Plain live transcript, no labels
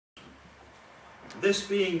this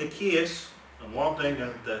being the case, and wanting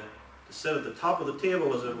to sit at the top of the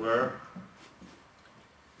table, as it were,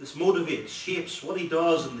 this motivates, shapes what he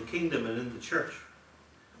does in the kingdom and in the church.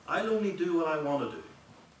 I'll only do what I want to do.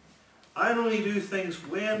 I'll only do things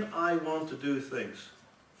when I want to do things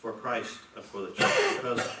for Christ and for the church,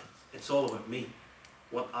 because it's all about me,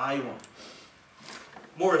 what I want.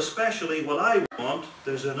 More especially what I want,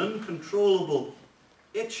 there's an uncontrollable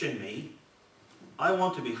itch in me. I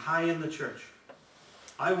want to be high in the church.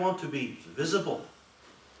 I want to be visible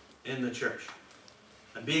in the church.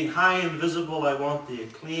 And being high and visible, I want the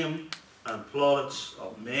acclaim and plaudits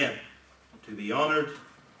of men to be honoured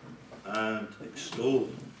and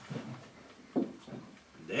extolled. And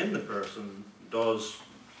then the person does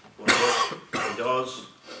whatever he does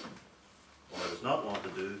or does not want to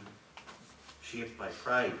do, shaped by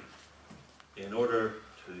pride, in order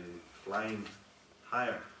to climb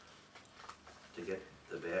higher, to get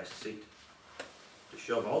the best seat, to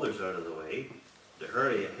shove others out of the way, to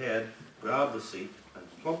hurry ahead, grab the seat and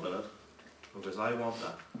plump in it, because I want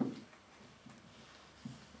that.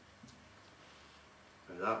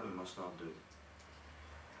 And that we must not do.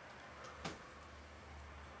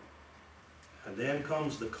 And then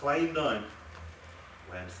comes the climb down,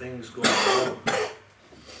 when things go wrong.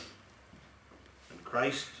 And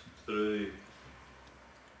Christ, through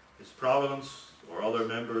his providence, or other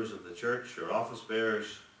members of the church, or office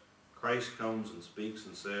bearers, Christ comes and speaks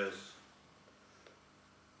and says,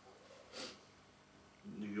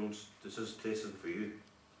 this isn't for you.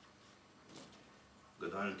 Go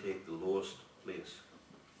down and take the lowest place.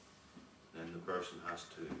 Then the person has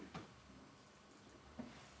to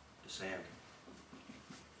descend.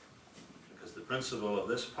 Because the principle of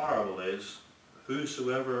this parable is,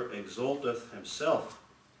 whosoever exalteth himself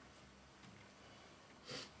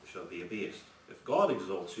shall be abased. If God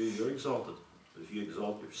exalts you, you're exalted. But if you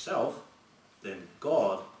exalt yourself, then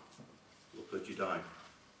God will put you down.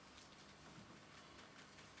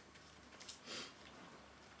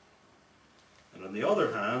 And on the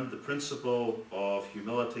other hand, the principle of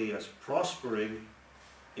humility as prospering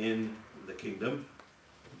in the kingdom,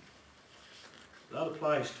 that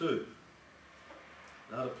applies too.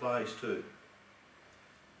 That applies too.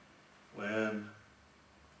 When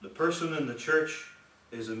the person in the church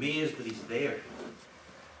is amazed that he's there,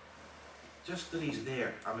 just that he's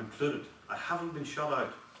there, I'm included, I haven't been shut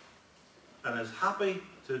out, and is happy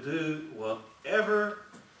to do whatever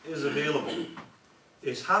is available,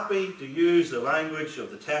 is happy to use the language of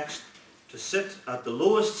the text, to sit at the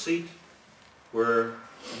lowest seat where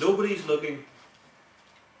nobody's looking,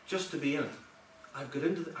 just to be in it. I've got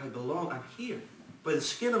into I belong, I'm here, by the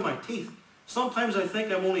skin of my teeth. Sometimes I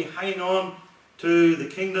think I'm only hanging on to the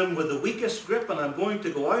kingdom with the weakest grip and I'm going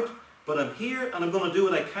to go out, but I'm here and I'm going to do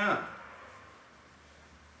what I can.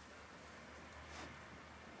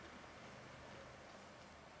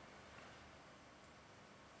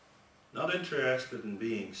 Not interested in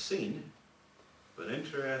being seen, but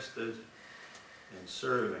interested in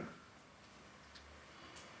serving.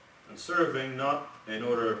 And serving not in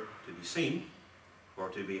order to be seen or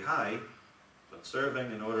to be high, but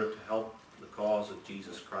serving in order to help the cause of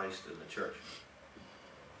Jesus Christ in the church.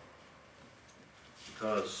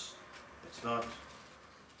 Because it's not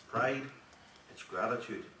pride, it's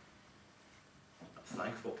gratitude. I'm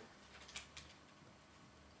thankful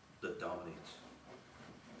that dominates.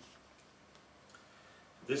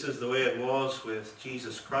 This is the way it was with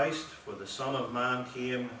Jesus Christ, for the Son of Man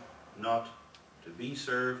came not to be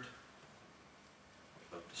served,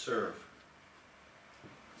 but to serve.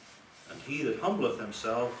 And he that humbleth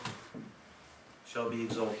himself shall be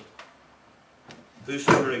exalted.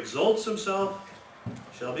 Whosoever exalts himself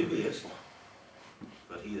shall be abased,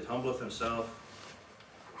 but he that humbleth himself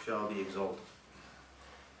shall be exalted.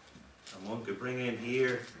 And one could bring in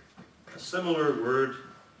here a similar word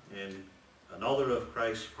in another of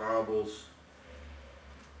Christ's parables.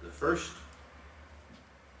 The first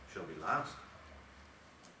shall be last,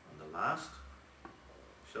 and the last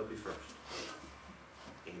shall be first.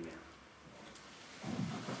 Amen.